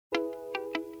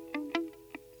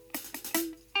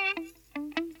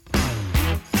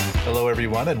Hello,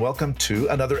 everyone, and welcome to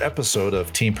another episode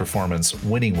of Team Performance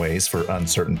Winning Ways for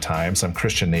Uncertain Times. I'm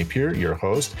Christian Napier, your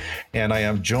host, and I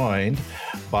am joined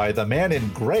by the man in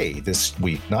gray this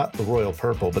week, not the royal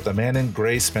purple, but the man in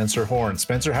gray, Spencer Horn.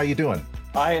 Spencer, how you doing?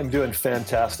 I am doing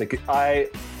fantastic. I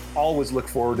always look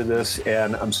forward to this,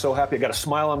 and I'm so happy. I got a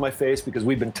smile on my face because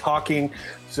we've been talking,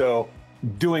 so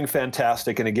doing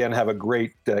fantastic, and again, have a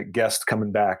great guest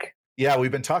coming back. Yeah,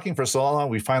 we've been talking for so long,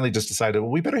 we finally just decided,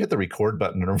 well, we better hit the record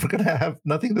button or we're going to have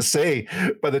nothing to say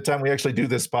by the time we actually do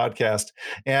this podcast.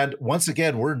 And once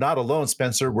again, we're not alone,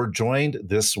 Spencer. We're joined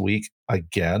this week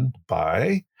again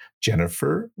by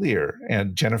Jennifer Lear.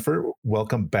 And Jennifer,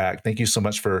 welcome back. Thank you so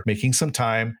much for making some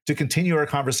time to continue our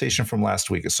conversation from last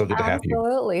week. It's so good to have you.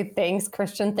 Absolutely. Thanks,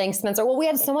 Christian. Thanks, Spencer. Well, we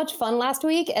had so much fun last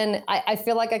week, and I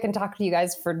feel like I can talk to you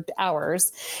guys for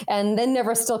hours and then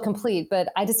never still complete. But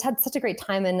I just had such a great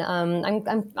time, and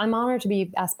I'm honored to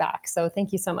be asked back. So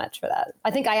thank you so much for that. I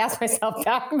think I asked myself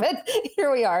back, but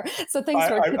here we are. So thanks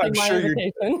for accepting my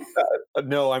invitation.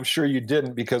 No, I'm sure you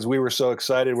didn't, because we were so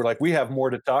excited. We're like, we have more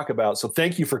to talk about. So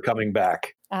thank you for coming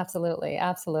back. Absolutely.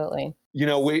 Absolutely. You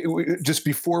know, we just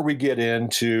before we get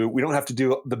into, we don't have to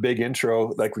do the big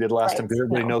intro like we did last time, because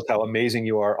everybody knows how amazing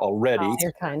you are already. Oh,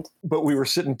 you're kind. But we were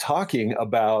sitting talking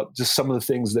about just some of the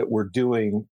things that we're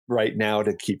doing right now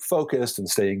to keep focused and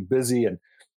staying busy.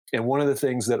 And one of the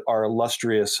things that our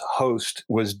illustrious host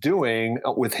was doing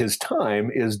with his time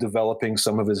is developing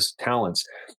some of his talents.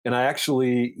 And I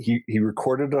actually, he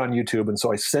recorded it on YouTube. And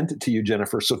so I sent it to you,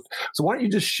 Jennifer. So why don't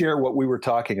you just share what we were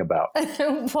talking about?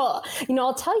 Well,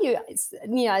 I'll tell you,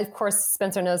 of course,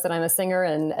 Spencer knows that I'm a singer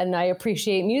and I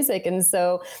appreciate music. And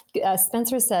so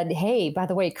Spencer said, hey, by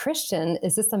the way, Christian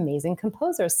is this amazing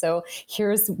composer. So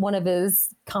here's one of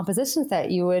his compositions that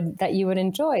you would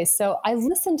enjoy. So I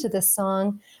listened to this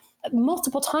song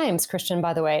multiple times, Christian,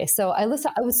 by the way. So I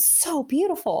listened, it was so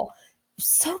beautiful.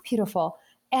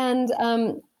 And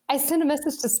I sent a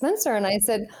message to Spencer and I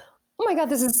said, oh my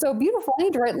God, this is so beautiful. I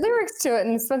need to write lyrics to it.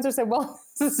 And Spencer said, well,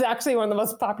 this is actually one of the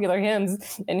most popular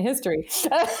hymns in history.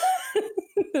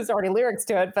 There's already lyrics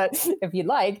to it, but if you'd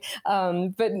like.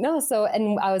 But no,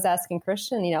 and I was asking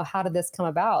Christian, how did this come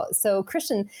about? So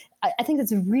Christian, I think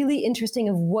it's really interesting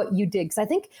of what you did, because I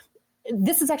think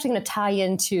this is actually going to tie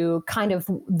into kind of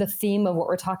the theme of what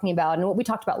we're talking about and what we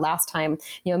talked about last time,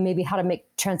 maybe how to make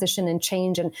transition and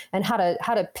change and how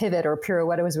to pivot or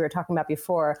pirouette, as we were talking about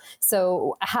before.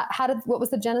 So what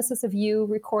was the genesis of you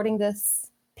recording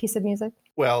this piece of music?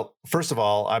 Well, first of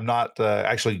all, I'm not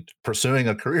actually pursuing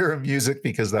a career in music,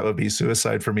 because that would be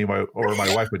suicide for me, or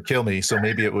my wife would kill me. So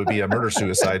maybe it would be a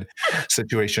murder-suicide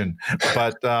situation.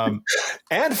 But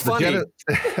and funny.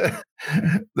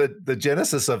 The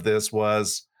genesis of this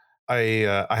was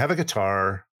I have a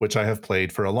guitar, which I have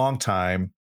played for a long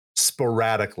time,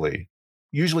 sporadically.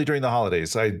 Usually during the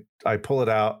holidays, I pull it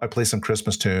out, I play some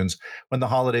Christmas tunes. When the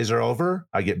holidays are over,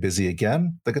 I get busy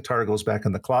again. The guitar goes back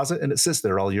in the closet and it sits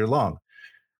there all year long.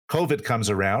 COVID comes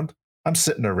around. I'm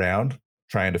sitting around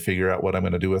trying to figure out what I'm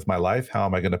going to do with my life. How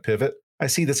am I going to pivot? I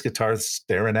see this guitar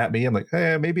staring at me. I'm like,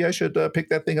 hey, maybe I should pick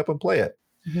that thing up and play it.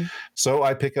 Mm-hmm. So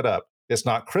I pick it up. It's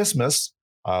not Christmas.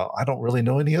 I don't really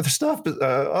know any other stuff, but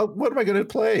what am I going to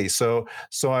play? So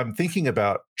I'm thinking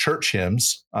about church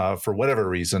hymns for whatever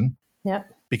reason. Yeah.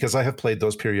 Because I have played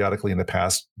those periodically in the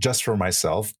past, just for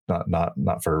myself,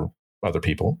 not for other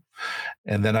people.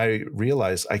 And then I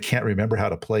realized I can't remember how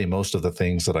to play most of the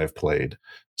things that I've played.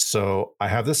 So I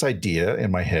have this idea in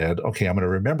my head. Okay, I'm going to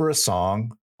remember a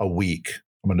song a week.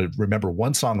 I'm going to remember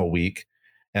one song a week,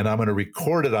 and I'm going to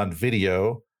record it on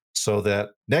video so that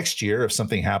next year, if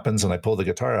something happens and I pull the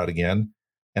guitar out again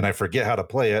and I forget how to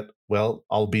play it, well,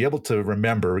 I'll be able to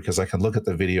remember because I can look at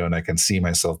the video and I can see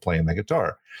myself playing the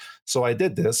guitar. So I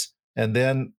did this. And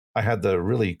then I had the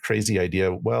really crazy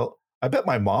idea, well, I bet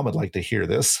my mom would like to hear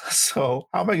this. So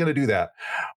how am I going to do that?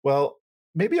 Well,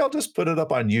 maybe I'll just put it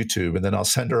up on YouTube and then I'll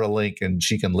send her a link and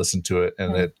she can listen to it.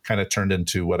 And it kind of turned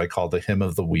into what I call the hymn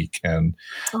of the week. And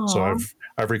so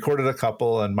I've recorded a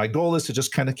couple, and my goal is to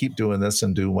just kind of keep doing this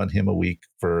and do one hymn a week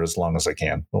for as long as I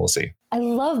can. We'll see. I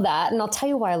love that. And I'll tell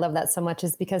you why I love that so much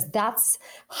is because that's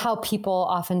how people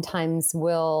oftentimes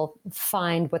will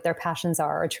find what their passions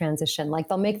are or transition. Like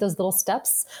they'll make those little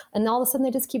steps and all of a sudden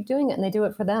they just keep doing it and they do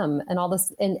it for them. And all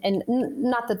this, and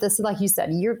not that this, like you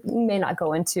said, you may not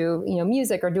go into,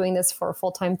 music or doing this for a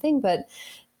full-time thing, but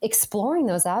exploring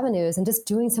those avenues and just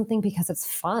doing something because it's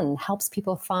fun helps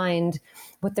people find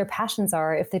what their passions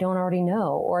are if they don't already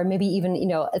know. Or maybe even,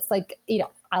 it's like,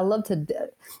 I love to,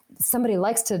 somebody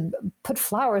likes to put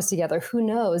flowers together. Who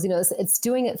knows? It's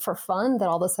doing it for fun that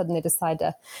all of a sudden they decide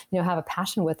to, have a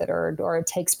passion with it, or it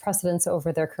takes precedence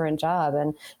over their current job.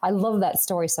 And I love that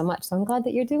story so much. So I'm glad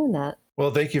that you're doing that.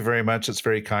 Well, thank you very much. It's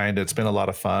very kind. It's been a lot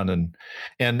of fun.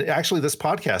 And actually this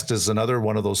podcast is another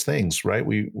one of those things, right?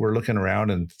 We're looking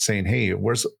around and saying, hey,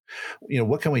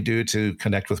 what can we do to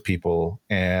connect with people?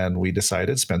 And we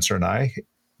decided, Spencer and I,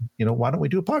 why don't we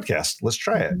do a podcast? Let's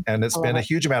try it. And it's been a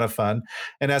huge amount of fun.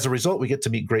 And as a result, we get to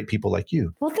meet great people like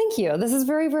you. Well, thank you. This is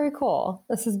very, very cool.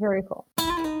 This is very cool.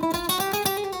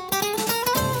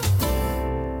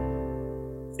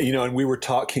 And we were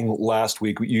talking last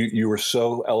week, you were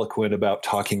so eloquent about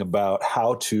talking about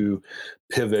how to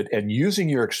pivot and using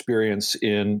your experience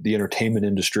in the entertainment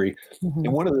industry. Mm-hmm.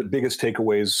 And one of the biggest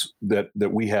takeaways that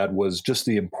we had was just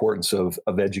the importance of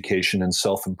education and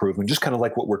self-improvement, just kind of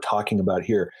like what we're talking about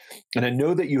here. And I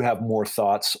know that you have more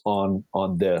thoughts on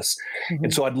this. Mm-hmm.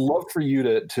 And so I'd love for you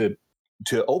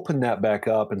to open that back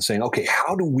up and saying, okay,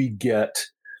 how do we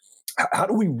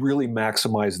really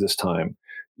maximize this time?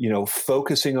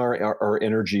 Focusing our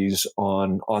energies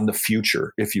on the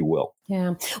future, if you will.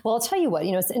 Yeah. Well, I'll tell you what,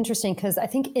 it's interesting because I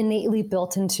think innately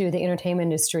built into the entertainment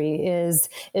industry is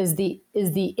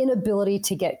the inability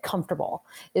to get comfortable,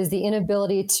 is the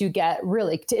inability to get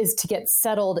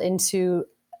settled into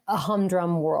a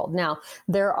humdrum world. Now,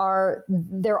 there are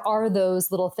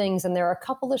those little things, and there are a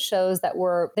couple of shows they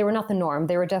were not the norm.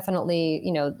 They were definitely,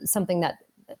 something that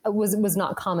was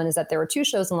not common, is that there were 2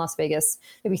 shows in Las Vegas,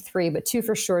 maybe 3, but 2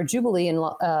 for sure, Jubilee and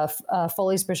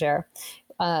Folies Bergère,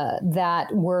 that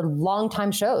were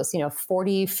longtime shows,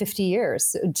 40, 50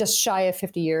 years, just shy of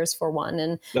 50 years for one.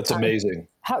 And that's amazing.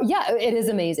 It is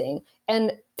amazing.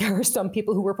 And there were some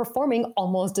people who were performing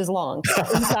almost as long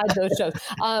inside those shows.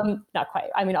 Not quite.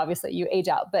 I mean, obviously you age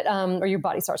out, but or your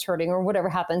body starts hurting or whatever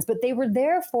happens. But they were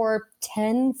there for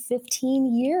 10,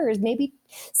 15 years, maybe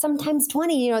sometimes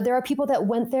 20. There are people that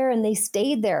went there and they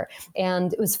stayed there.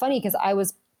 And it was funny because I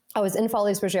was in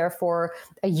Folies Bergère for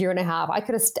a year and a half. I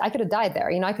could have died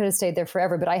there. I could have stayed there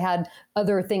forever, but I had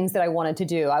other things that I wanted to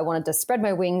do. I wanted to spread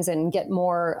my wings and get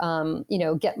more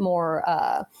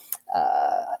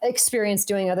experience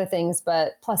doing other things.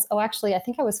 But plus, actually, I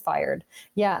think I was fired.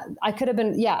 Yeah, I could have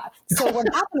been. Yeah. So what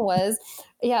happened was,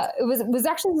 it was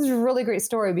actually this is a really great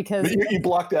story because you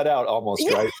blocked that out almost,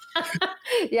 right?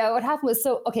 Yeah. What happened was,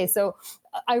 so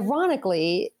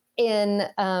ironically, in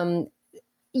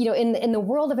the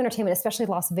world of entertainment, especially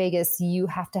Las Vegas, you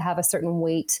have to have a certain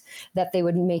weight that they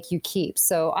would make you keep.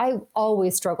 So I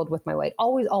always struggled with my weight,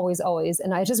 always, always, always.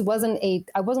 And I just wasn't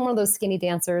one of those skinny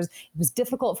dancers. It was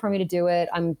difficult for me to do it.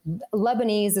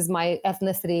 Lebanese is my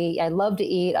ethnicity. I love to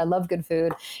eat. I love good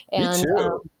food. And me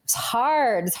too.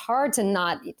 It's hard to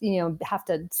not, have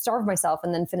to starve myself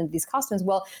and then fit into these costumes.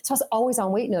 Well, so I was always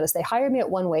on weight notice. They hired me at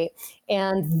one weight,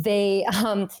 and they,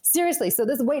 seriously, so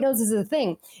this weight notice is a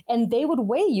thing, and they would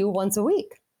weigh you once a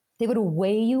week. They would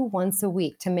weigh you once a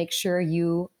week to make sure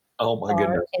you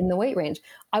are in the weight range.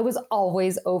 I was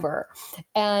always over.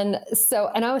 And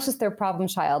I was just their problem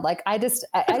child. Like I just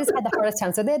had the hardest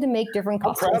time. So they had to make different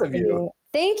costumes. I'm proud of you.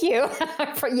 Thank you.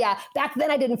 Back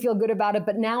then I didn't feel good about it,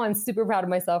 but now I'm super proud of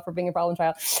myself for being a problem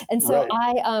child. And so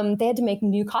they had to make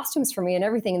new costumes for me and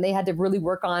everything. And they had to really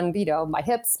work on, my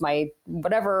hips,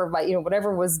 whatever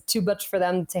was too much for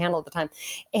them to handle at the time.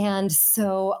 And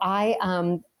so I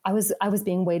was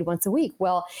being weighed once a week.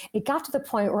 Well, it got to the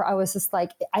point where I was just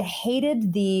like, I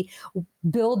hated the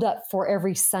build up for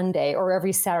every Sunday or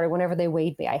every Saturday whenever they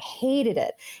weighed me. I hated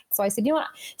it. So I said, you know what,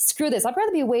 screw this. I'd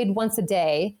rather be weighed once a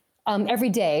day, every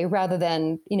day rather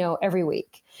than, every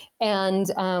week. And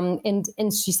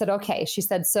she said, okay. She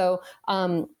said, so,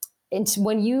 and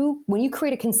when you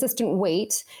create a consistent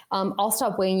weight, I'll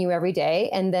stop weighing you every day,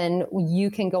 and then you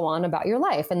can go on about your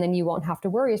life, and then you won't have to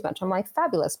worry as much. I'm like,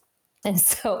 fabulous. And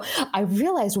so I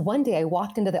realized one day I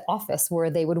walked into the office where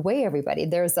they would weigh everybody.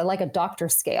 There's like a doctor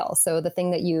scale. So the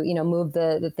thing that you move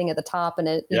the thing at the top and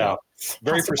it,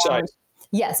 very precise.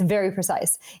 Yes, very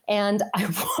precise. And I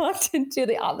walked into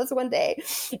the office one day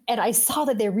and I saw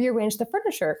that they rearranged the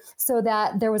furniture so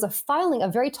that there was a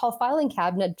very tall filing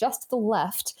cabinet just to the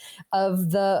left of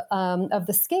the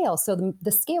scale. So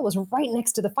the scale was right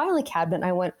next to the filing cabinet. And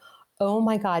I went, oh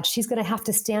my God, she's going to have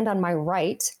to stand on my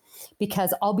right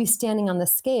because I'll be standing on the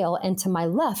scale, and to my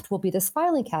left will be this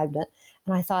filing cabinet.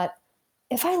 And I thought,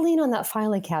 if I lean on that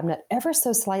filing cabinet ever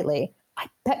so slightly, I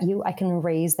bet you I can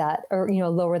raise that or,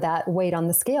 lower that weight on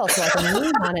the scale so I can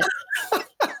lean on it.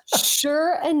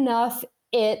 Sure enough,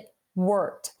 it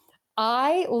worked.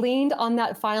 I leaned on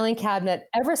that filing cabinet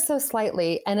ever so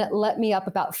slightly, and it let me up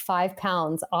about 5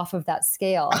 pounds off of that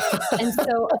scale. And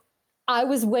so I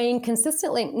was weighing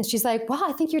consistently. And she's like, wow,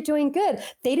 I think you're doing good.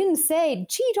 They didn't say,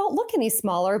 gee, you don't look any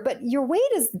smaller, but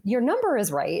your number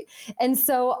is right. And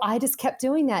so I just kept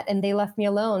doing that. And they left me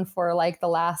alone for like the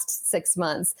last 6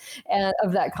 months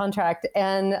of that contract.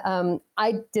 And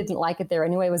I didn't like it there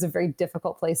anyway. It was a very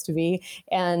difficult place to be.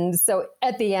 And so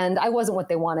at the end, I wasn't what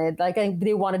they wanted. Like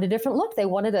they wanted a different look. They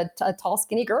wanted a tall,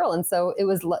 skinny girl. And so it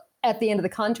was at the end of the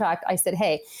contract, I said,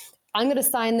 hey, I'm going to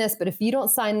sign this, but if you don't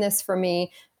sign this for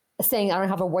me, saying I don't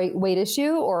have a weight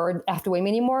issue or have to weigh me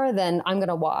anymore, then I'm going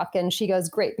to walk. And she goes,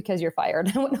 great, because you're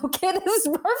fired. I went, okay, this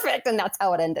is perfect. And that's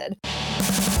how it ended.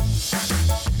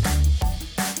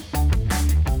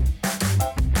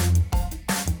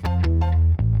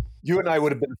 You and I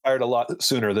would have been fired a lot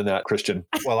sooner than that, Christian.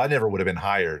 Well, I never would have been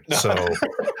hired, so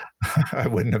I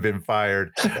wouldn't have been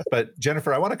fired. But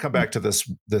Jennifer, I want to come back to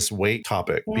this weight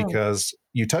topic because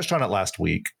you touched on it last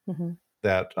week. Mm-hmm.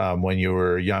 That when you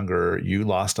were younger, you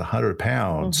lost 100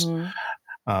 pounds,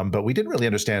 but we didn't really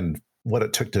understand what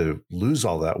it took to lose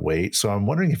all that weight. So I'm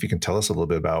wondering if you can tell us a little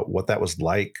bit about what that was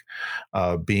like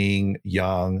being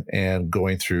young and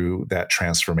going through that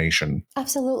transformation.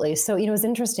 Absolutely. So, it was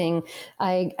interesting.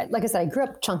 Like I said, I grew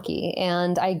up chunky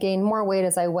and I gained more weight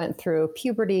as I went through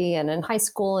puberty and in high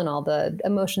school and all the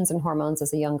emotions and hormones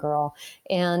as a young girl.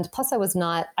 And plus I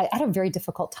had a very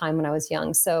difficult time when I was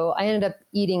young. So I ended up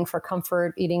eating for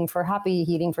comfort, eating for happy,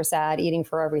 eating for sad, eating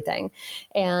for everything.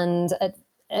 And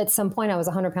at some point I was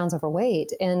 100 pounds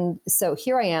overweight. And so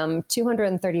here I am,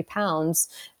 230 pounds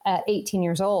at 18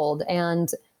 years old,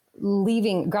 and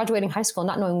graduating high school,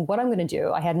 not knowing what I'm going to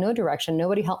do. I had no direction.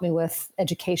 Nobody helped me with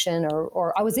education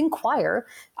or I was in choir.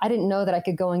 I didn't know that I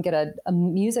could go and get a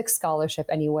music scholarship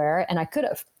anywhere. And I could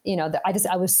have,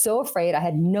 I was so afraid. I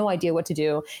had no idea what to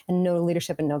do and no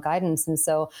leadership and no guidance. And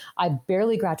so I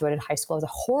barely graduated high school. I was a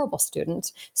horrible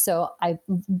student. So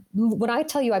when I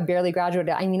tell you I barely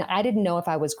graduated, I mean, I didn't know if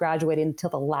I was graduating until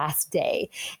the last day.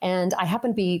 And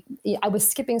I was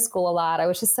skipping school a lot. I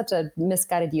was just such a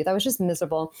misguided youth. I was just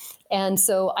miserable. And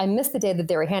so I missed the day that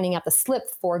they were handing out the slip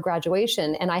for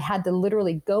graduation. And I had to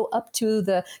literally go up to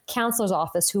the counselor's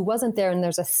office who wasn't there. And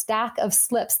there's a stack of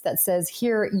slips that says,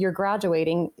 here, you're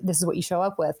graduating. This is what you show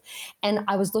up with. And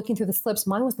I was looking through the slips.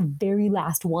 Mine was the very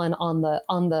last one in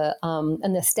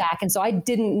the stack. And so I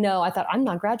didn't know. I thought, I'm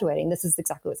not graduating. This is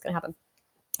exactly what's going to happen.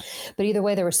 But either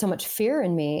way, there was so much fear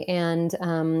in me. And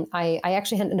I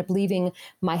actually ended up leaving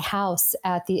my house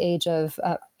at the age of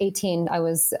 18. I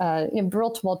was in a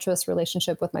real tumultuous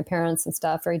relationship with my parents and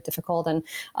stuff, very difficult.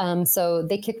 And so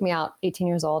they kicked me out, 18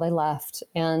 years old. I left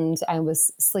and I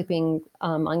was sleeping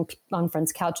on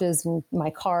friends' couches, in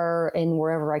my car, and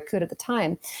wherever I could at the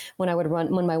time when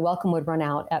my welcome would run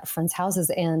out at friends' houses.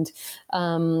 And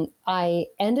I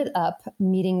ended up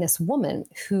meeting this woman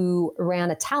who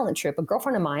ran a talent troupe, a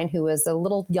girlfriend of mine who was a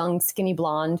little young, skinny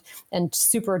blonde and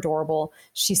super adorable.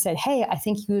 She said, hey, I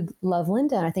think you'd love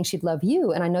Linda and I think she'd love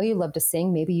you. And I know you love to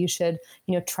sing. Maybe you should,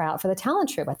 try out for the talent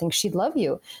troupe. I think she'd love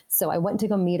you. So I went to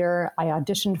go meet her. I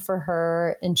auditioned for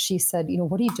her and she said,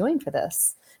 what are you doing for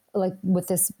this? Like, with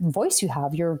this voice you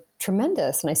have, you're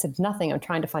tremendous. And I said, nothing. I'm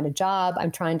trying to find a job.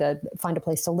 I'm trying to find a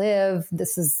place to live.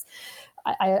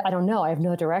 I don't know. I have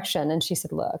no direction. And she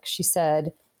said, look,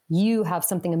 you have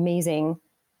something amazing,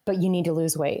 but you need to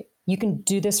lose weight. You can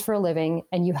do this for a living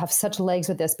and you have such legs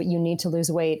with this, but you need to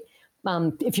lose weight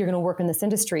if you're going to work in this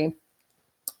industry.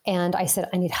 And I said,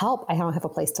 I need help. I don't have a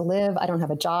place to live. I don't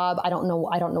have a job. I don't know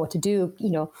what to do.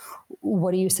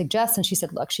 What do you suggest? And she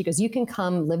said, look, you can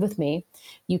come live with me.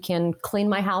 You can clean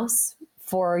my house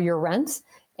for your rent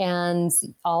and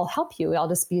I'll help you. I'll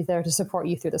just be there to support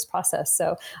you through this process.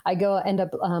 So I end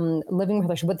up living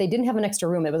with her, but they didn't have an extra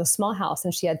room. It was a small house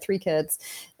and she had 3 kids.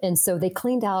 And so they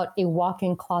cleaned out a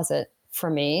walk-in closet for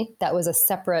me. That was a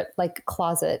separate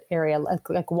closet area,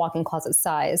 like walk-in closet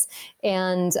size.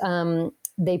 And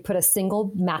they put a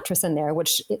single mattress in there,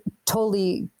 which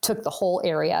totally took the whole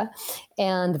area.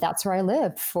 And that's where I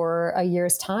lived for a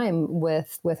year's time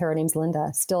with her. Her name's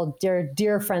Linda, still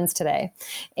dear friends today.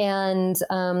 And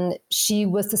she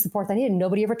was the support that I needed.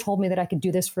 Nobody ever told me that I could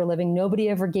do this for a living. Nobody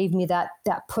ever gave me that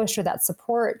push or that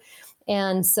support.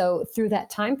 And so through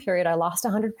that time period, I lost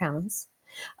 100 pounds.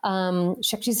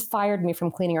 She's fired me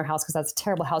from cleaning her house because that's a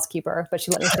terrible housekeeper, but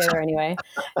she let me stay there anyway.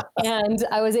 And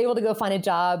I was able to go find a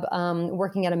job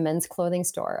working at a men's clothing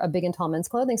store, a big and tall men's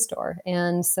clothing store.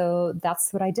 And so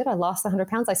that's what I did. I lost 100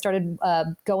 pounds. I started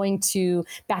going to,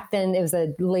 back then it was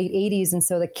the late 80s. And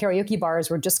so the karaoke bars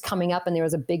were just coming up and there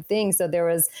was a big thing. So there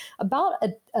was about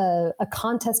a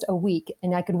contest a week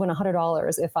and I could win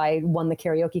 $100 if I won the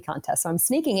karaoke contest. So I'm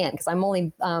sneaking in because I'm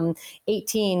only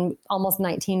 18, almost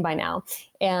 19 by now.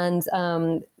 And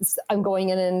I'm going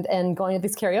in and going to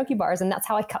these karaoke bars. And that's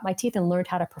how I cut my teeth and learned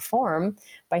how to perform,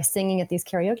 by singing at these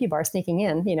karaoke bars, sneaking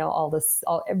in,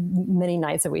 many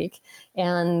nights a week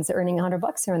and earning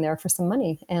 $100 here and there for some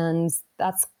money. And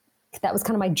that was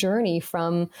kind of my journey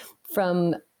from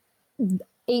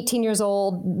 18 years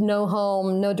old, no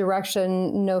home, no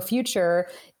direction, no future,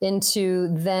 into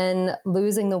then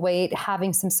losing the weight,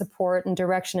 having some support and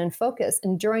direction and focus.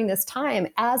 And during this time,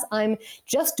 as I'm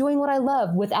just doing what I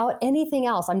love without anything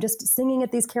else, I'm just singing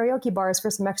at these karaoke bars for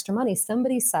some extra money,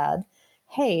 somebody said,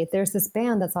 hey, there's this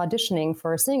band that's auditioning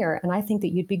for a singer, and I think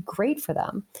that you'd be great for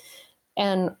them.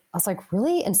 And I was like,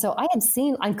 really? And so I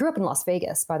grew up in Las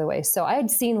Vegas, by the way. So I had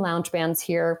seen lounge bands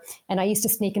here, and I used to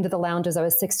sneak into the lounges. I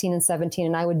was 16 and 17,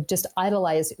 and I would just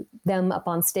idolize them up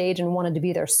on stage and wanted to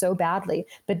be there so badly,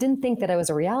 but didn't think that it was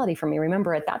a reality for me.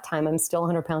 Remember, at that time, I'm still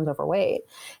 100 pounds overweight.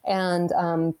 And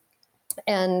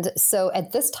so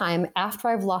at this time, after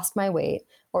I've lost my weight,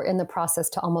 or in the process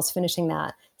to almost finishing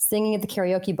that, singing at the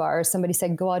karaoke bar, somebody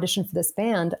said, go audition for this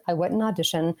band. I went and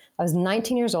auditioned. I was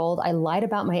 19 years old. I lied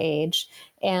about my age.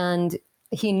 And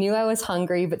he knew I was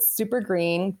hungry, but super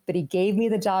green, but he gave me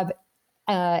the job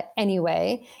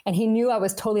anyway. And he knew I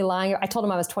was totally lying. I told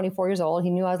him I was 24 years old. He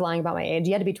knew I was lying about my age.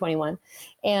 He had to be 21.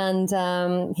 And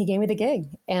he gave me the gig.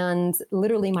 And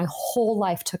literally my whole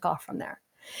life took off from there.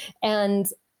 And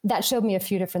that showed me a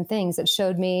few different things. It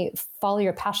showed me follow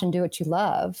your passion, do what you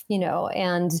love,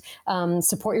 and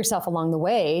support yourself along the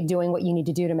way, doing what you need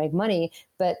to do to make money.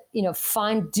 But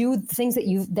do things that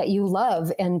you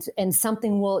love, and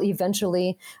something will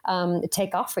eventually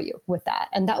take off for you with that.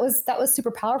 And that was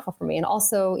super powerful for me. And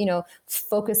also,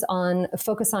 focus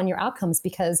on your outcomes,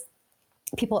 because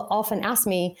people often ask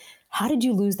me, how did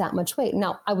you lose that much weight?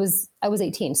 Now I was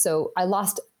 18, so I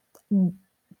lost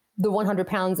the 100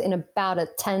 pounds in about a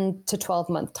 10 to 12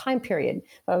 month time period.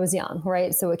 I was young,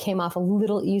 right? So it came off a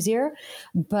little easier,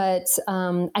 but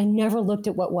I never looked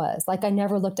at what was. Like, I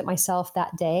never looked at myself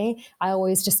that day. I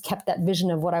always just kept that vision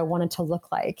of what I wanted to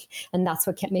look like. And that's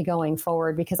what kept me going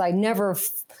forward, because I never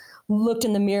looked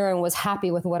in the mirror and was happy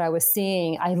with what I was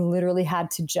seeing. I literally had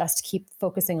to just keep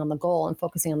focusing on the goal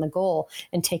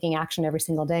and taking action every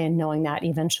single day, and knowing that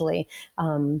eventually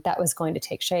that was going to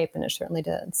take shape, and it certainly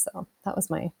did. So that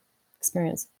was my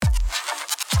experience.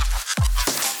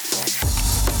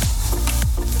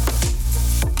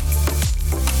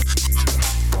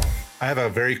 I have a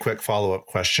very quick follow-up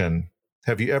question.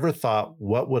 Have you ever thought,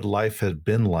 what would life have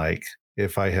been like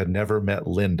if I had never met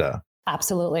Linda?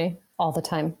 Absolutely. All the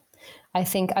time. I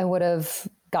think I would have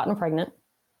gotten pregnant.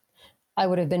 I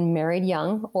would have been married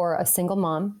young, or a single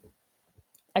mom.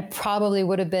 I probably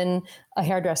would have been a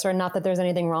hairdresser. Not that there's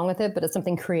anything wrong with it, but it's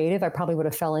something creative I probably would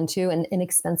have fell into, and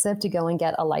inexpensive to go and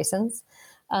get a license.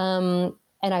 And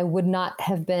I would not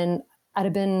have been, I'd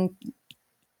have been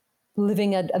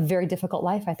living a very difficult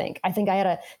life, I think. I think I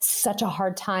had such a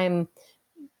hard time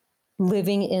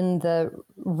living in the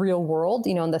real world,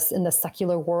 in the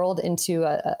secular world, into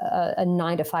a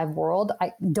 9-to-5 world.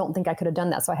 I don't think I could have done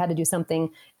that. So I had to do something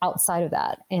outside of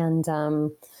that. And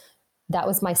that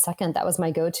was my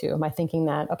go-to. My thinking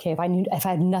that, okay, if I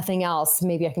had nothing else,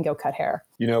 maybe I can go cut hair.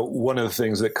 One of the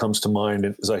things that comes to mind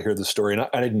as I hear the story, and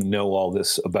I didn't know all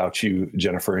this about you,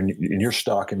 Jennifer, and your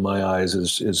stock in my eyes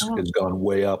has gone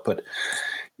way up. But,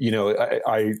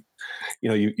 you've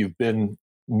been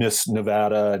Miss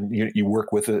Nevada, and you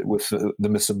work with the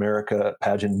Miss America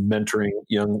pageant, mentoring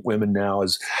young women now,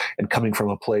 and coming from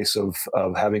a place of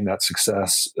having that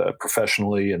success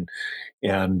professionally,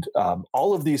 and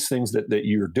all of these things that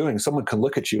you're doing. Someone can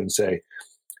look at you and say,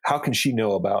 how can she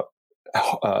know about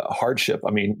hardship?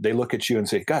 I mean, they look at you and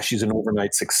say, gosh, she's an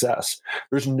overnight success.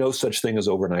 There's no such thing as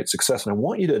overnight success. And I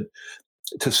want you to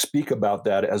speak about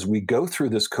that as we go through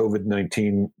this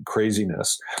COVID-19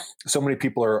 craziness. So many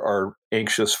people are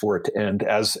anxious for it to end,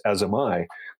 as am I.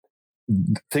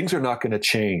 Things are not going to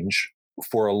change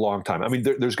for a long time. I mean,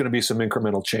 there's going to be some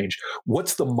incremental change.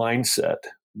 What's the mindset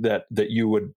that you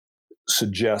would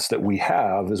suggest that we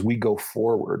have as we go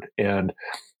forward and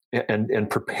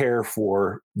prepare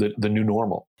for the new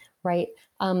normal? Right.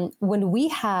 When we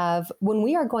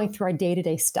are going through our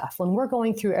day-to-day stuff, when we're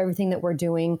going through everything that we're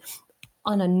doing,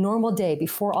 on a normal day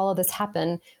before all of this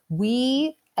happened,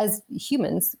 we as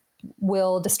humans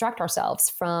will distract ourselves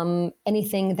from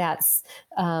anything that's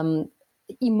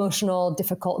emotional,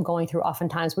 difficult going through.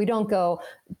 Oftentimes we don't go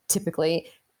typically,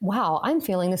 wow, I'm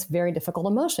feeling this very difficult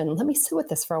emotion. Let me sit with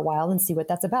this for a while and see what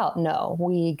that's about. No,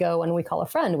 we go and we call a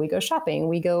friend, we go shopping,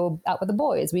 we go out with the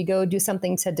boys, we go do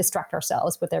something to distract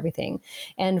ourselves with everything.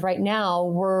 And right now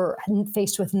we're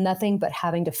faced with nothing but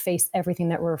having to face everything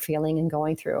that we're feeling and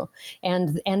going through.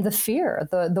 And the fear,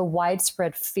 the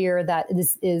widespread fear that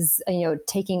is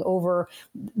taking over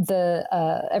the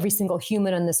every single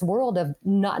human in this world of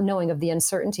not knowing, of the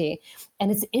uncertainty.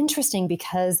 And it's interesting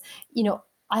because,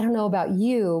 I don't know about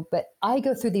you, but I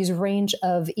go through these range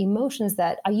of emotions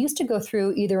that I used to go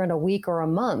through either in a week or a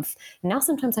month. Now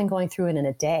sometimes I'm going through it in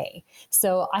a day.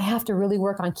 So I have to really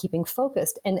work on keeping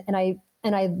focused. And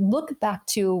I look back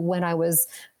to when I was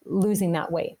losing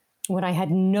that weight, when I had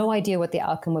no idea what the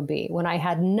outcome would be, when I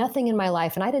had nothing in my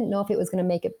life and I didn't know if it was going to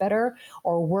make it better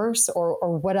or worse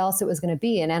or what else it was going to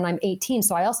be. And I'm 18,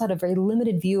 so I also had a very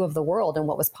limited view of the world and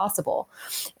what was possible.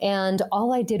 And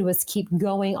all I did was keep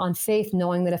going on faith,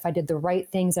 knowing that if I did the right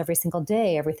things every single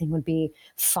day, everything would be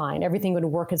fine. Everything would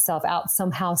work itself out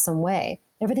somehow, some way.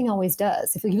 Everything always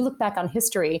does. If you look back on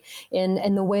history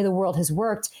and the way the world has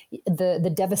worked,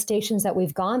 the devastations that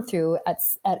we've gone through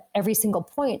at every single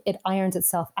point, it irons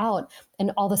itself out.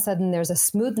 And all of a sudden there's a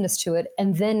smoothness to it.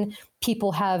 And then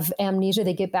people have amnesia.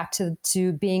 They get back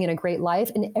to being in a great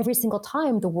life. And every single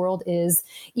time the world is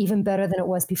even better than it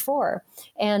was before.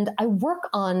 And I work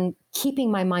on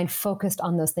keeping my mind focused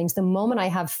on those things. The moment I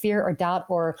have fear or doubt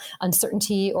or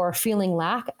uncertainty or feeling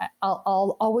lack,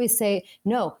 I'll always say,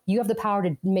 no, you have the power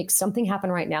to make something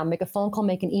happen right now. Make a phone call,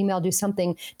 make an email, do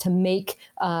something to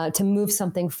move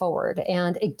something forward.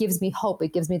 And it gives me hope.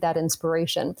 It gives me that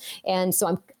inspiration. And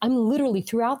so I'm literally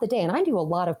throughout the day, and I do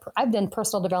I've done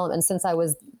personal development since I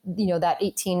was, that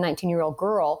 18, 19-year-old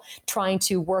girl, trying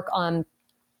to work on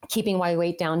keeping my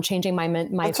weight down, changing my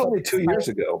That's only 2 years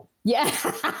ago. Yeah.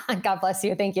 God bless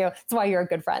you. Thank you. That's why you're a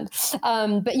good friend.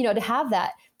 But to have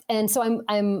that. And so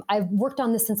I've worked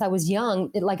on this since I was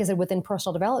young, like I said, within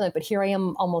personal development, but here I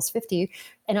am almost 50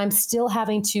 and I'm still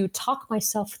having to talk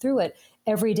myself through it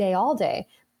every day, all day,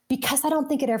 because I don't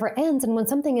think it ever ends. And when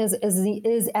something is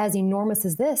as enormous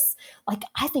as this, like,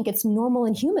 I think it's normal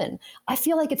and human. I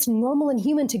feel like it's normal and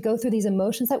human to go through these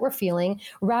emotions that we're feeling,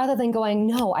 rather than going,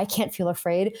 no, I can't feel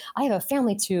afraid. I have a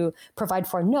family to provide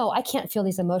for. No, I can't feel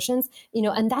these emotions,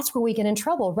 and that's where we get in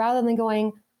trouble, rather than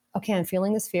going, okay, I'm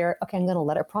feeling this fear. Okay, I'm going to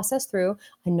let it process through.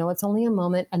 I know it's only a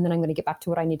moment, and then I'm going to get back to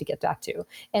what I need to get back to.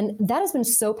 And that has been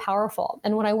so powerful.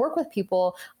 And when I work with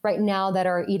people right now that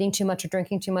are eating too much or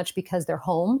drinking too much because they're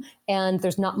home and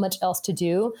there's not much else to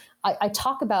do, I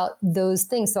talk about those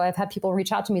things. So I've had people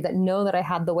reach out to me that know that I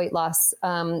had the weight loss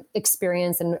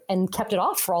experience and kept it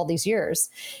off for all these years.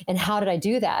 And how did I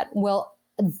do that? Well,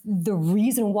 the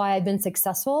reason why I've been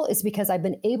successful is because I've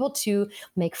been able to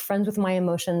make friends with my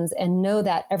emotions and know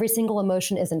that every single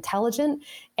emotion is intelligent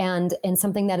and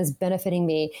something that is benefiting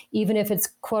me, even if it's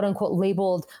quote unquote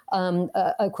labeled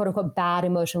a quote unquote bad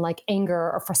emotion like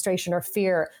anger or frustration or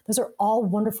fear. Those are all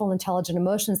wonderful, intelligent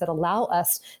emotions that allow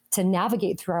us to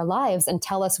navigate through our lives and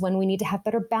tell us when we need to have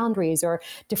better boundaries or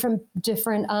different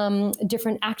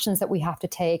actions that we have to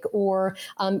take, or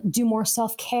do more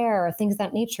self-care, things of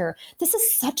that nature. This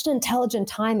is such an intelligent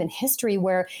time in history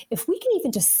where if we can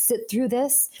even just sit through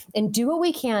this and do what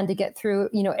we can to get through,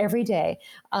 every day,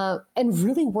 and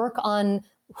really work on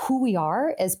who we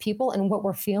are as people and what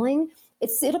we're feeling,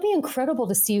 it'll be incredible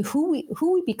to see who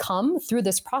we become through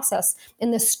this process,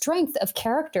 and the strength of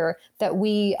character that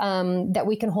we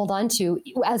can hold on to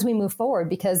as we move forward.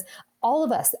 Because all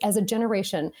of us as a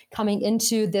generation coming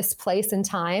into this place and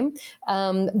time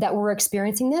that we're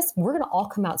experiencing this, we're going to all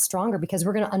come out stronger because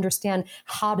we're going to understand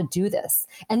how to do this.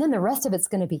 And then the rest of it's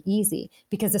going to be easy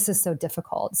because this is so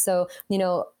difficult. So,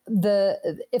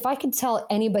 if I could tell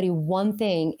anybody one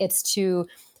thing, it's to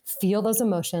feel those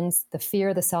emotions, the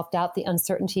fear, the self-doubt, the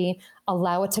uncertainty,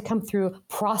 allow it to come through,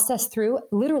 process through,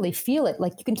 literally feel it.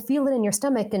 Like you can feel it in your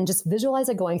stomach and just visualize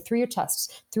it going through your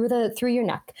chest, through your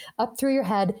neck, up through your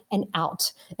head and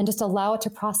out, and just allow it to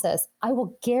process. I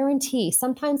will guarantee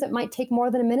sometimes it might take more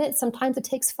than a minute. Sometimes it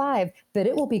takes 5, but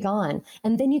it will be gone.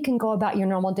 And then you can go about your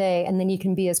normal day, and then you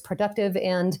can be as productive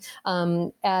and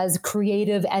as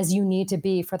creative as you need to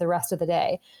be for the rest of the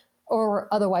day. Or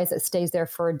otherwise it stays there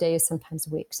for days, sometimes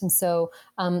weeks. And so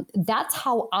that's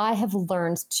how I have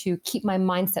learned to keep my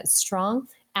mindset strong,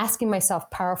 asking myself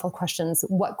powerful questions.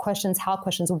 What questions, how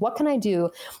questions, what can I do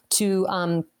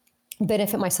to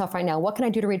benefit myself right now? What can I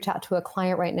do to reach out to a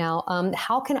client right now?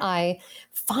 How can I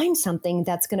find something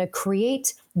that's going to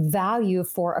create value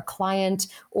for a client,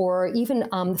 or even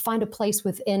find a place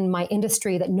within my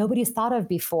industry that nobody's thought of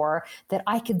before that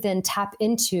I could then tap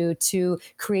into to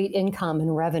create income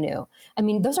and revenue? I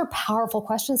mean, those are powerful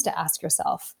questions to ask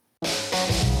yourself.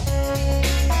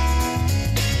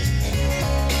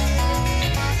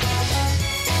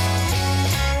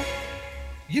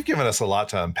 You've given us a lot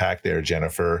to unpack there,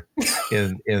 Jennifer.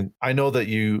 In I know that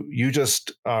you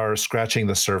just are scratching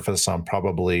the surface on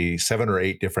probably 7 or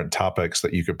 8 different topics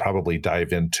that you could probably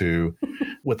dive into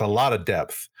with a lot of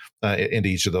depth into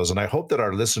each of those. And I hope that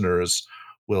our listeners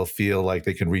will feel like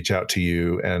they can reach out to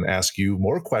you and ask you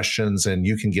more questions, and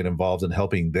you can get involved in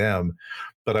helping them.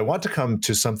 But I want to come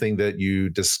to something that you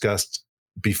discussed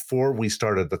before we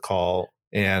started the call,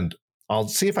 and I'll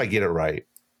see if I get it right.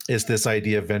 Is this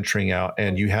idea of venturing out,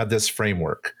 and you have this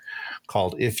framework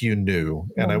called If You Knew.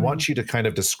 And I want you to kind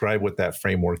of describe what that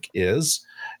framework is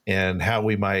and how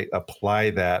we might apply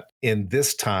that in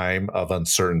this time of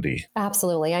uncertainty.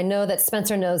 Absolutely. I know that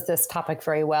Spencer knows this topic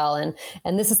very well. And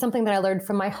this is something that I learned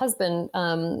from my husband.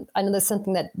 I know this is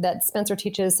something that Spencer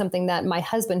teaches, something that my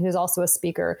husband, who's also a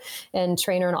speaker and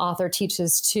trainer and author,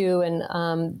 teaches too. And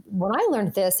when I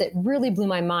learned this, it really blew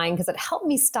my mind because it helped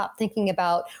me stop thinking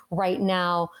about right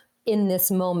now in this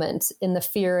moment, in the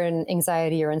fear and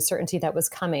anxiety or uncertainty that was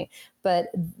coming. But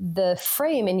the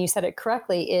frame, and you said it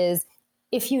correctly, is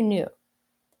if you knew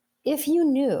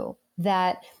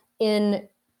that in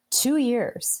 2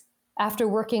 years after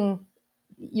working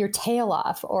your tail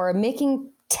off or making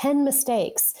 10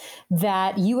 mistakes,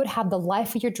 that you would have the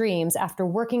life of your dreams after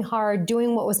working hard,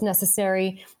 doing what was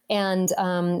necessary, and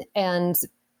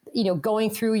going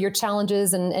through your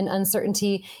challenges and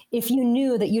uncertainty. If you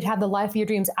knew that you'd have the life of your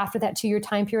dreams after that 2-year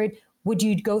time period, would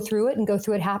you go through it and go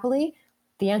through it happily?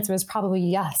 The answer is probably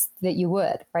yes, that you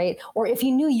would, right? Or if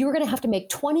you knew you were going to have to make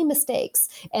 20 mistakes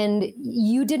and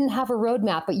you didn't have a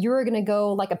roadmap, but you were going to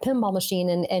go like a pinball machine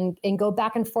and go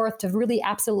back and forth to really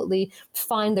absolutely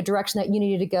find the direction that you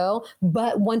needed to go.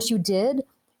 But once you did,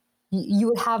 you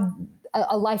would have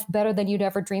a life better than you'd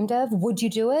ever dreamed of. Would you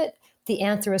do it? The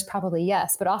answer is probably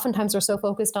yes. But oftentimes we're so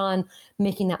focused on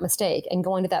making that mistake and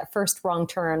going to that first wrong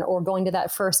turn or going to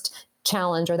that first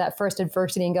challenge or that first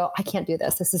adversity and go, I can't do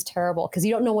this. This is terrible, because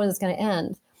you don't know when it's going to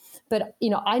end. But,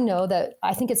 I know that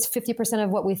I think it's 50% of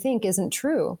what we think isn't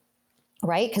true,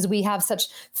 right? Because we have such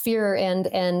fear and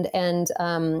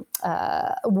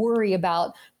worry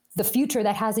about the future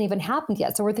that hasn't even happened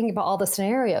yet. So we're thinking about all the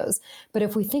scenarios. But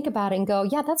if we think about it and go,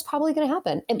 yeah, that's probably going to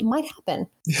happen. It might happen.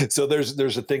 So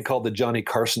there's a thing called the Johnny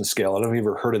Carson scale. I don't know if you've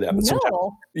ever heard of that. But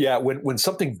no. Yeah, when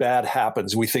something bad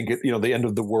happens, we think the end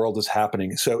of the world is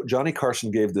happening. So Johnny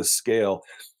Carson gave this scale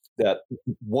that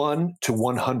 1 to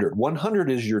 100.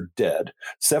 100 is you're dead.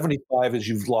 75 is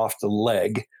you've lost a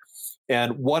leg.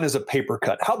 And 1 is a paper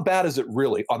cut. How bad is it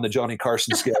really on the Johnny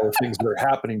Carson scale of things that are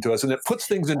happening to us? And it puts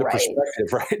things into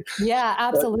perspective, right? Yeah,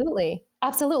 absolutely.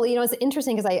 Absolutely. It's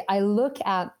interesting because I look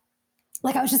at,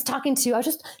 like we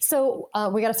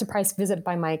got a surprise visit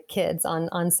by my kids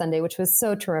on Sunday, which was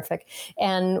so terrific.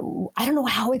 And I don't know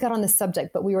how we got on this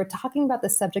subject, but we were talking about the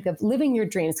subject of living your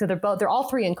dreams. So they're all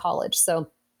 3 in college. So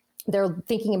they're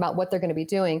thinking about what they're going to be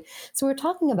doing. So we're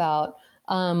talking about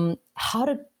how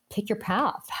to pick your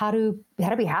path, how to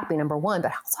be happy, number one,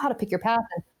 but also how to pick your path.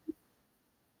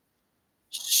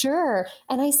 Sure.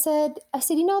 And I said,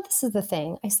 this is the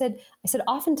thing. I said,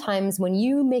 oftentimes when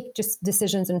you make just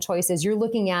decisions and choices, you're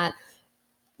looking at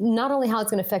not only how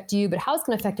it's going to affect you, but how it's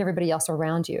going to affect everybody else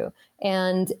around you.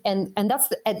 And that's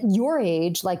at your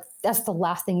age, like that's the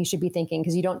last thing you should be thinking,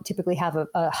 because you don't typically have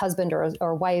a husband or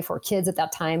a wife or kids at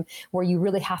that time where you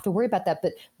really have to worry about that.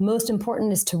 But most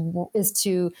important is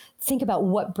to think about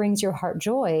what brings your heart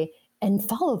joy and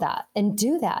follow that and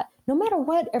do that, no matter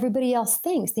what everybody else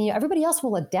thinks. Everybody else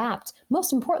will adapt.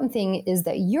 Most important thing is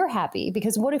that you're happy,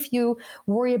 because what if you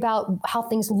worry about how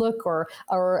things look, or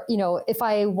if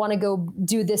I want to go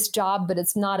do this job, but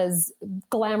it's not as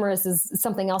glamorous as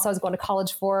something else I was going to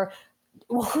college for.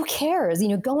 Well, who cares?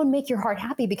 Go and make your heart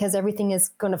happy, because everything is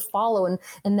going to follow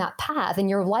in that path, and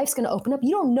your life's going to open up.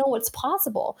 You don't know what's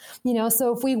possible,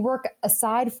 So if we work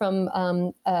aside from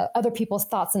other people's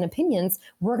thoughts and opinions,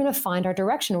 we're going to find our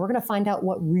direction. We're going to find out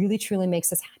what really truly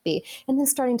makes us happy, and then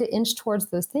starting to inch towards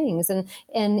those things. And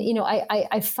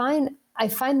I find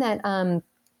that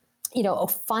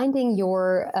finding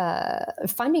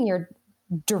your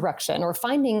direction, or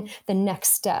finding the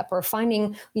next step, or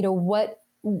finding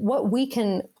what we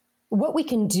can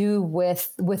do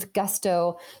with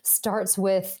gusto starts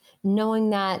with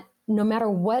knowing that no matter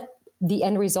what the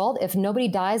end result, if nobody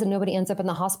dies and nobody ends up in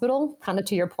the hospital, kind of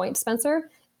to your point,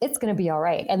 Spencer, it's going to be all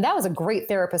right. And that was a great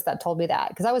therapist that told me that,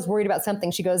 because I was worried about something.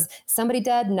 She goes, somebody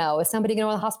dead? No. Is somebody going to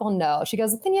go to the hospital? No. She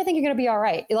goes, then I think you're going to be all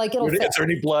right. Like, it'll fit. Is there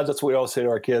any blood? That's what we always say to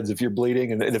our kids. If you're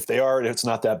bleeding, and if they are, and it's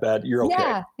not that bad, you're okay.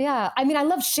 Yeah. Yeah. I mean, I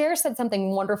love Cher said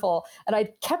something wonderful, and I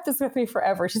kept this with me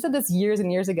forever. She said this years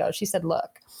and years ago. She said,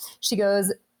 look, she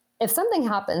goes, if something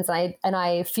happens and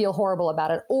I feel horrible about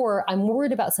it, or I'm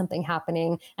worried about something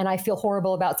happening and I feel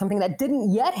horrible about something that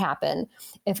didn't yet happen,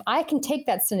 if I can take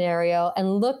that scenario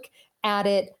and look at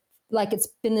it like it's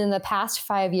been in the past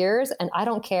 5 years and I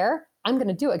don't care, I'm going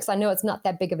to do it because I know it's not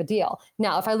that big of a deal.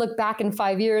 Now, if I look back in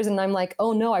 5 years and I'm like,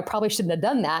 oh no, I probably shouldn't have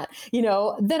done that,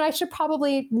 then I should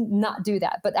probably not do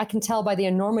that. But I can tell by the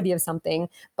enormity of something,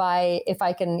 by if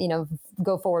I can,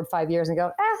 go forward 5 years and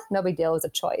go, no big deal, it was a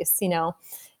choice,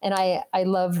 And I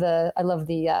love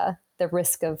the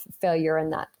risk of failure in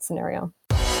that scenario.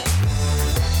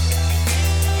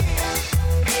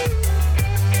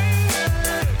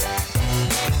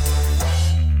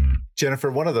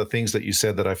 Jennifer, one of the things that you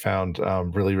said that I found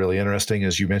really, really interesting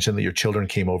is you mentioned that your children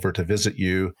came over to visit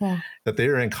you, that they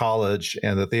are in college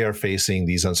and that they are facing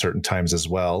these uncertain times as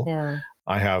well. Yeah.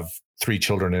 I have 3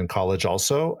 children in college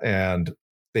also, and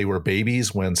they were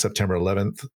babies when September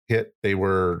 11th hit. They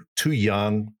were too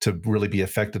young to really be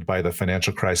affected by the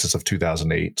financial crisis of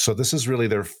 2008. So this is really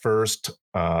their first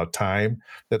time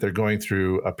that they're going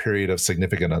through a period of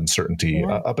significant uncertainty.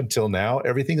 Yeah. Up until now,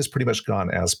 everything has pretty much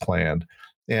gone as planned.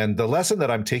 And the lesson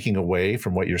that I'm taking away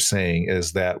from what you're saying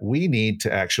is that we need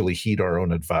to actually heed our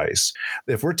own advice.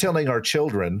 If we're telling our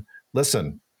children,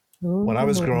 listen, when I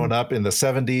was growing up in the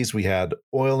 70s, we had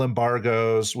oil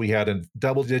embargoes, we had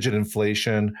double-digit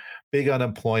inflation, big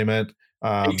unemployment.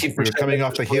 We were coming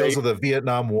off the heels of the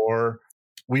Vietnam War.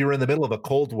 We were in the middle of a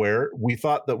Cold War. We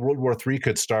thought that World War III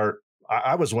could start.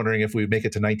 I was wondering if we'd make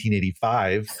it to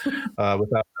 1985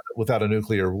 without a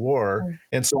nuclear war.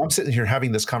 And so I'm sitting here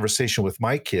having this conversation with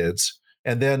my kids.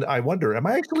 And then I wonder, am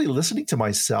I actually listening to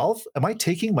myself? Am I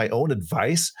taking my own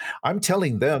advice? I'm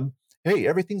telling them, hey,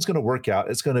 everything's going to work out.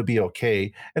 It's going to be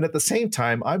okay. And at the same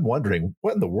time, I'm wondering,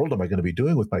 what in the world am I going to be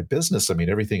doing with my business? I mean,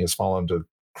 everything has fallen to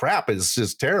crap. It's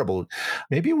just terrible.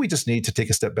 Maybe we just need to take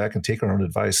a step back and take our own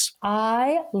advice.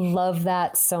 I love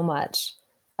that so much.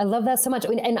 I love that so much.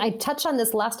 And I touched on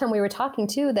this last time we were talking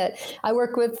too, that I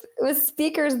work with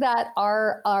speakers that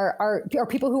are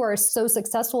people who are so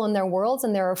successful in their worlds,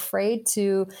 and they're afraid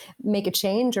to make a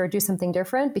change or do something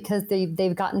different because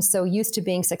they've gotten so used to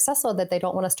being successful that they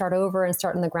don't want to start over and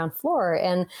start on the ground floor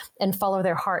and follow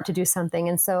their heart to do something.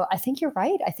 And so I think you're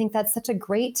right. I think that's such a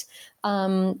great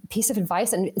piece of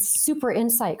advice, and it's super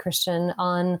insight, Christian,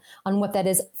 on what that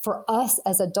is for us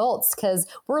as adults, because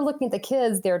we're looking at the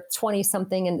kids, they're 20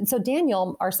 something. And so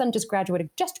Daniel, our son, just graduated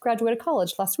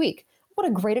college last week. What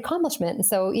a great accomplishment. And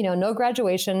so, no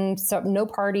graduation, so no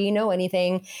party, no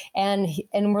anything. And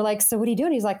we're like, so what are you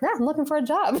doing? He's like, I'm looking for a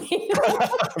job.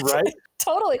 Right.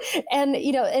 Totally. And,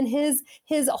 and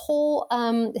his whole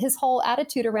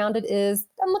attitude around it is,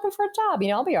 I'm looking for a job,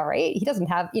 I'll be all right. He doesn't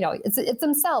have, it's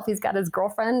himself. He's got his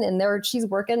girlfriend and she's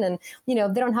working, and,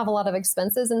 they don't have a lot of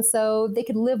expenses. And so they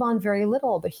could live on very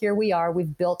little, but here we are,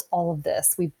 we've built all of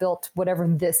this. We've built whatever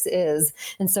this is.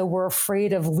 And so we're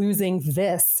afraid of losing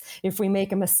this if we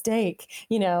make a mistake,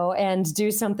 and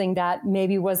do something that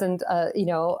maybe wasn't,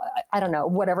 I don't know,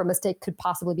 whatever mistake could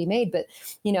possibly be made. But,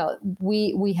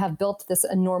 we have built this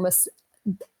enormous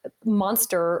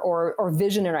monster or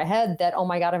vision in our head that, oh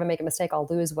my God, if I make a mistake, I'll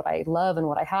lose what I love and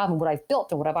what I have and what I've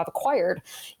built and what I've acquired,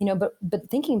 but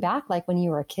thinking back, like when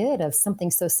you were a kid, of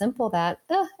something so simple that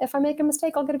if I make a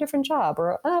mistake, I'll get a different job,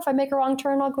 or if I make a wrong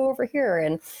turn, I'll go over here.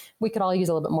 And we could all use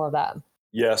a little bit more of that.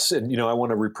 Yes. And, I want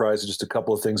to reprise just a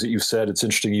couple of things that you said. It's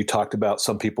interesting. You talked about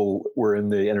some people were in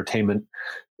the entertainment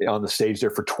on the stage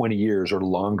there for 20 years or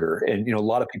longer. And, a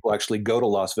lot of people actually go to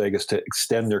Las Vegas to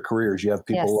extend their careers. You have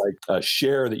people like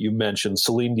Cher that you mentioned,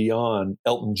 Celine Dion,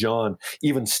 Elton John,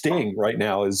 even Sting right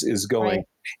now is going. Right.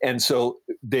 And so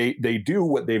they do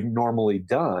what they've normally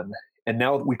done. And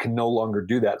now we can no longer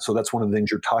do that. So that's one of the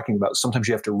things you're talking about. Sometimes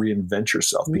you have to reinvent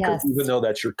yourself, because even though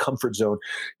that's your comfort zone,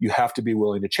 you have to be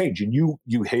willing to change. And you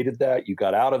hated that, you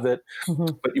got out of it,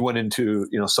 but you went into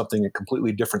something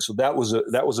completely different. So that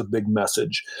was a big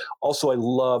message. Also, I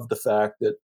love the fact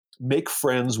that make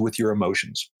friends with your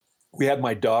emotions. We had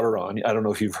my daughter on. I don't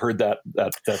know if you've heard that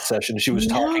session. She was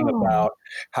talking about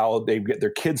how they get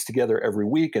their kids together every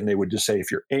week, and they would just say, if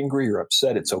you're angry or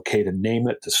upset, it's okay to name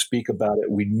it, to speak about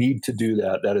it. We need to do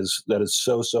that. That is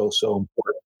so, so, so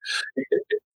important.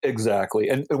 Exactly.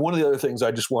 And one of the other things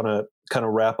I just want to kind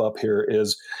of wrap up here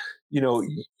is,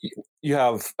 you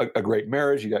have a great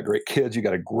marriage, you got great kids, you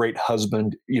got a great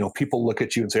husband. People look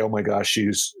at you and say, "Oh my gosh, she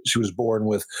was born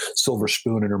with silver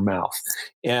spoon in her mouth."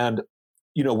 And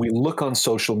we look on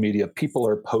social media, people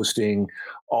are posting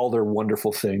all their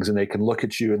wonderful things, and they can look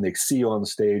at you and they see you on the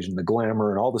stage and the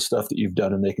glamour and all the stuff that you've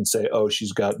done, and they can say, "Oh,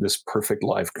 she's got this perfect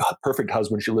life, perfect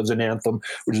husband. She lives in Anthem,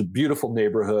 which is a beautiful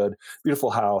neighborhood, beautiful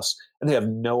house," and they have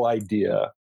no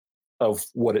idea of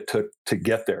what it took to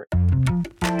get there.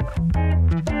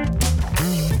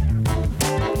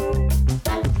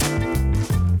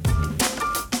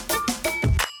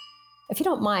 If you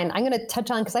don't mind, I'm going to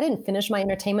touch on, because I didn't finish my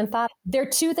entertainment thought. There are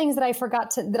two things that I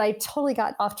that I totally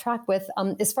got off track with.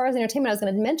 As far as entertainment, I was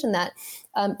going to mention that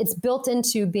it's built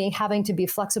into having to be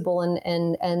flexible.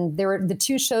 And there were the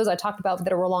two shows I talked about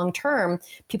that were long term.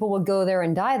 People would go there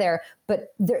and die there.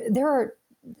 But there are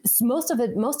most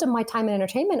of my time in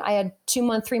entertainment, I had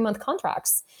 2-month, 3-month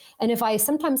contracts. And if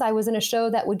sometimes I was in a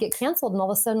show that would get canceled, and all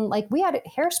of a sudden, like we had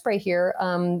Hairspray here,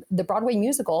 the Broadway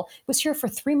musical was here for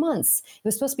 3 months. It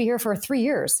was supposed to be here for 3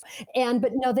 years.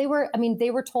 But no, they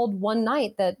were told one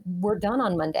night that we're done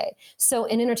on Monday. So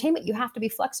in entertainment, you have to be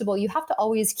flexible. You have to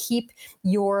always keep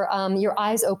your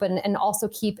eyes open, and also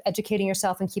keep educating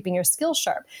yourself and keeping your skills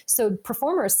sharp. So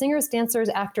performers, singers, dancers,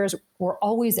 actors, we're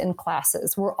always in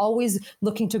classes. We're always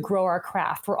looking to grow our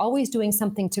craft. We're always doing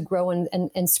something to grow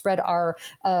and spread our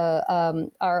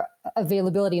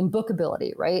availability and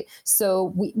bookability, right?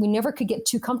 So we never could get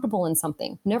too comfortable in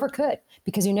something, never could,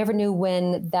 because you never knew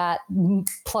when that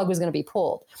plug was going to be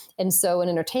pulled. And so in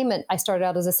entertainment, I started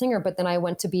out as a singer, but then I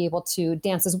went to be able to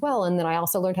dance as well. And then I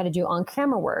also learned how to do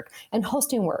on-camera work and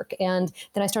hosting work. And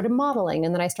then I started modeling,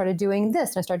 and then I started doing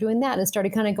this, and I started doing that, and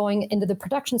started kind of going into the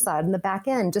production side and the back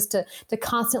end, just to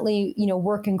constantly,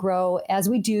 work and grow as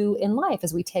we do in life,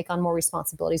 as we take on more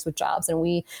responsibilities with jobs, and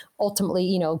we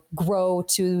ultimately, grow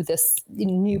to this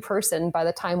new person by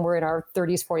the time we're in our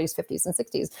 30s, 40s, 50s, and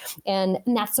 60s. And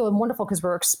that's so wonderful, because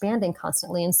we're expanding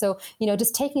constantly. And so,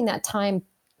 just taking that time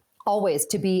always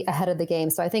to be ahead of the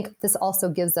game. So I think this also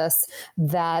gives us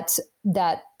that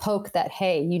poke that,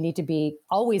 hey, you need to be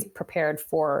always prepared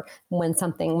for when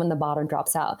the bottom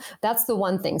drops out. That's the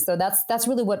one thing. So that's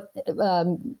really what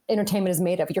entertainment is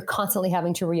made of. You're constantly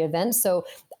having to reinvent. So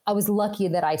I was lucky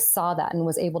that I saw that and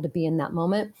was able to be in that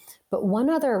moment. But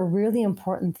one other really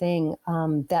important thing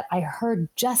that I heard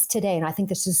just today, and I think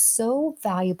this is so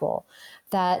valuable,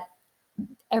 that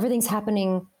everything's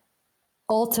happening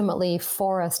ultimately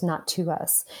for us, not to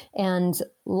us. And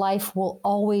life will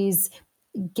always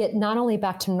get not only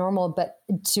back to normal, but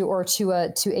to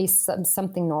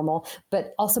something normal,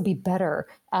 but also be better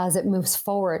as it moves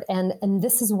forward. And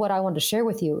this is what I wanted to share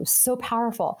with you. So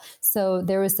powerful. So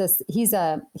there was this. He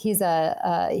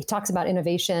talks about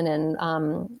innovation and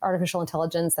artificial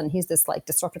intelligence, and he's this like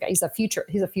disruptive guy. He's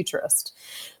a futurist.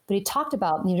 But he talked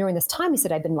about, during this time, he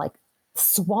said, I've been like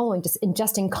swallowing, just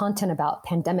ingesting content about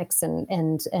pandemics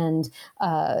and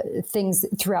things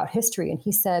throughout history. And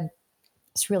he said,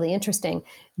 it's really interesting.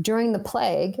 During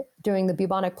the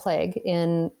bubonic plague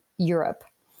in Europe,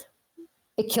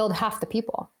 it killed half the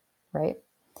people, right?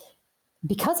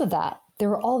 Because of that, there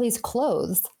were all these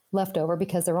clothes left over,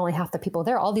 because there were only half the people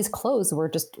there. All these clothes were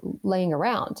just laying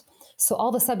around. So all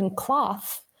of a sudden,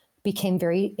 cloth became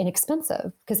very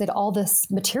inexpensive, because they had all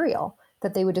this material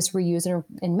that they would just reuse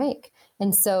and make.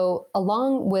 And so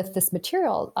along with this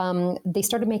material, they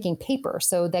started making paper.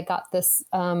 So they got this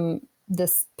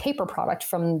paper product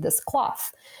from this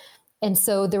cloth. And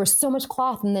so there was so much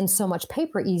cloth and then so much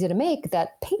paper easy to make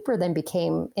that paper then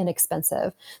became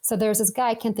inexpensive. So there's this guy,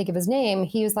 I can't think of his name.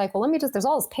 He was like, well, there's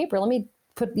all this paper. Let me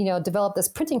develop this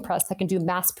printing press that can do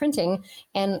mass printing,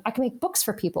 and I can make books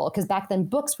for people. Because back then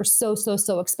books were so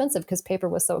expensive, because paper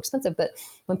was so expensive. But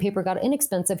when paper got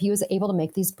inexpensive, he was able to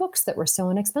make these books that were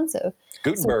so inexpensive.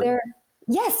 Gutenberg.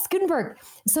 Yes, Gutenberg.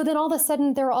 So then all of a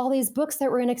sudden there were all these books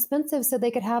that were inexpensive, so they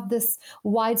could have this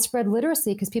widespread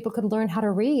literacy, because people could learn how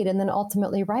to read and then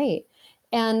ultimately write.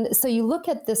 And so you look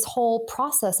at this whole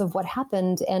process of what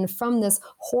happened, and from this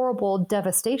horrible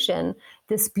devastation,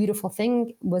 this beautiful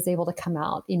thing was able to come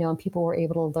out, and people were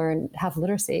able to have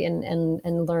literacy and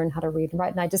learn how to read and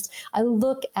write. And I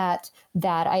look at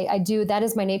that. I do. That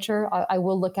is my nature. I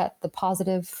will look at the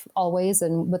positive always,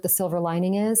 and what the silver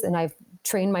lining is. And I've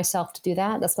trained myself to do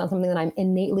that. That's not something that I'm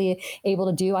innately able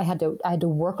to do. I had to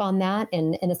work on that,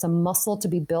 and it's a muscle to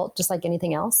be built, just like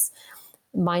anything else.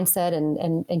 Mindset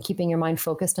and keeping your mind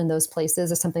focused in those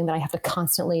places is something that I have to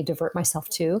constantly divert myself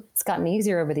to. It's gotten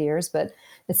easier over the years, but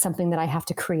it's something that I have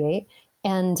to create.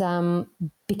 And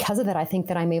because of that, I think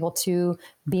that I'm able to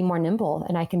be more nimble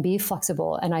and I can be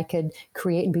flexible and I could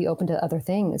create and be open to other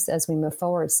things as we move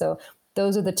forward. So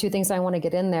those are the two things I want to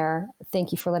get in there.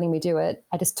 Thank you for letting me do it.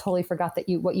 I just totally forgot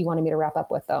what you wanted me to wrap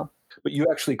up with, though. But you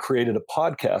actually created a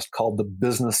podcast called The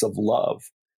Business of Love.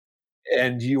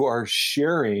 And you are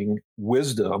sharing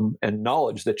wisdom and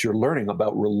knowledge that you're learning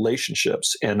about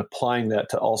relationships and applying that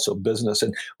to also business.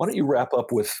 And why don't you wrap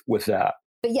up with that?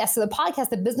 But yes, so the podcast,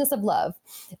 The Business of Love,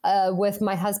 with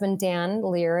my husband, Dan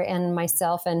Lear, and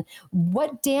myself. And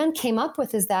what Dan came up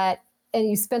with is that,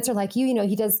 and Spencer, like you know,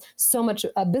 he does so much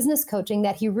business coaching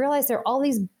that he realized there are all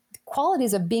these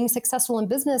qualities of being successful in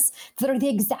business that are the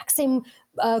exact same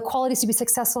qualities to be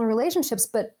successful in relationships,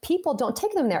 but people don't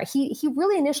take them there. He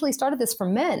really initially started this for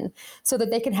men so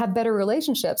that they could have better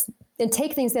relationships and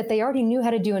take things that they already knew how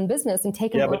to do in business and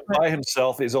take them. Yeah, but by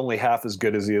himself, he's only half as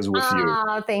good as he is with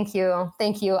you. Thank you.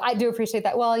 Thank you. I do appreciate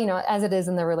that. Well, you know, as it is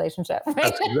in the relationship. Right?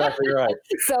 That's exactly right.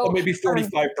 So well, maybe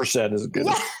 45% is good.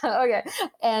 Yeah. Okay.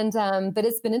 And, but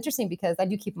it's been interesting because I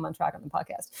do keep him on track on the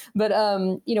podcast, but,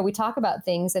 you know, we talk about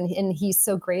things and he's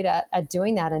so great at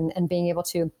doing that and being able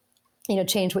to, you know,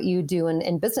 change what you do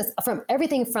in business, from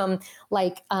everything from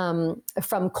like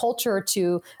from culture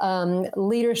to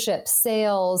leadership,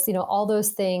 sales, you know, all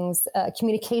those things,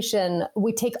 communication.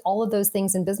 We take all of those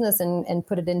things in business and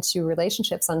put it into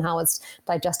relationships on how it's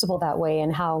digestible that way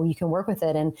and how you can work with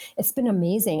it. And it's been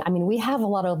amazing. I mean, we have a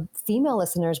lot of female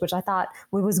listeners, which I thought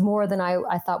was more than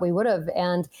I thought we would have.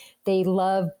 And they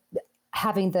love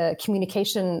having the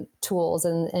communication tools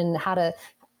and how to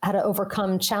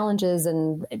overcome challenges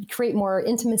and create more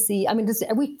intimacy. I mean,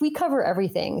 we cover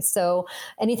everything. So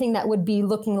anything that would be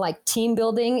looking like team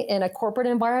building in a corporate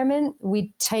environment,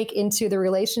 we take into the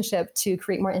relationship to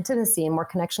create more intimacy and more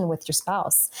connection with your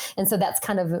spouse. And so that's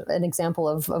kind of an example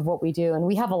of what we do. And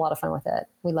we have a lot of fun with it.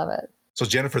 We love it. So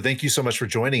Jennifer, thank you so much for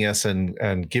joining us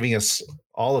and giving us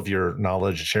all of your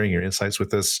knowledge and sharing your insights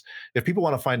with us. If people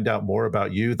want to find out more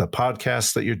about you, the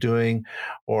podcasts that you're doing,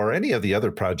 or any of the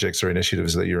other projects or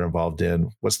initiatives that you're involved in,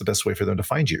 what's the best way for them to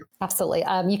find you? Absolutely.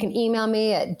 You can email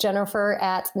me at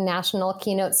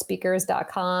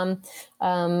jennifer@nationalkeynotespeakers.com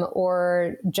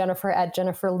or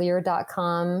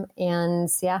jennifer@jenniferlear.com. And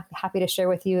yeah, happy to share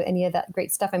with you any of that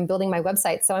great stuff. I'm building my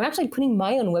website. So I'm actually putting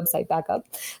my own website back up.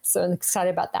 So I'm excited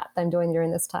about that I'm doing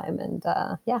during this time. And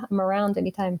yeah, I'm around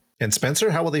anytime. And Spencer,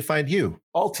 how will they find you?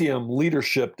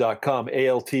 altiumleadership.com,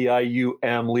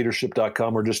 ALTIUM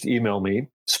leadership.com, or just email me,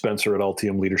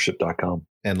 spencer@altiumleadership.com.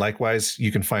 And likewise,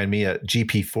 you can find me at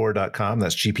gp4.com.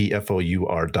 That's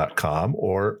gpfour.com,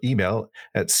 or email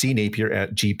at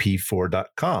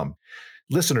cnapier@gp4.com.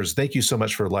 Listeners, thank you so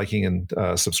much for liking and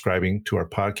subscribing to our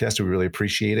podcast. We really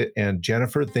appreciate it. And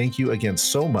Jennifer, thank you again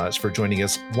so much for joining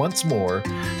us once more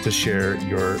to share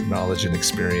your knowledge and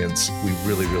experience. We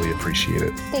really, really appreciate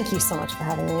it. Thank you so much for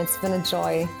having me. It's been a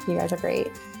joy. You guys are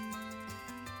great.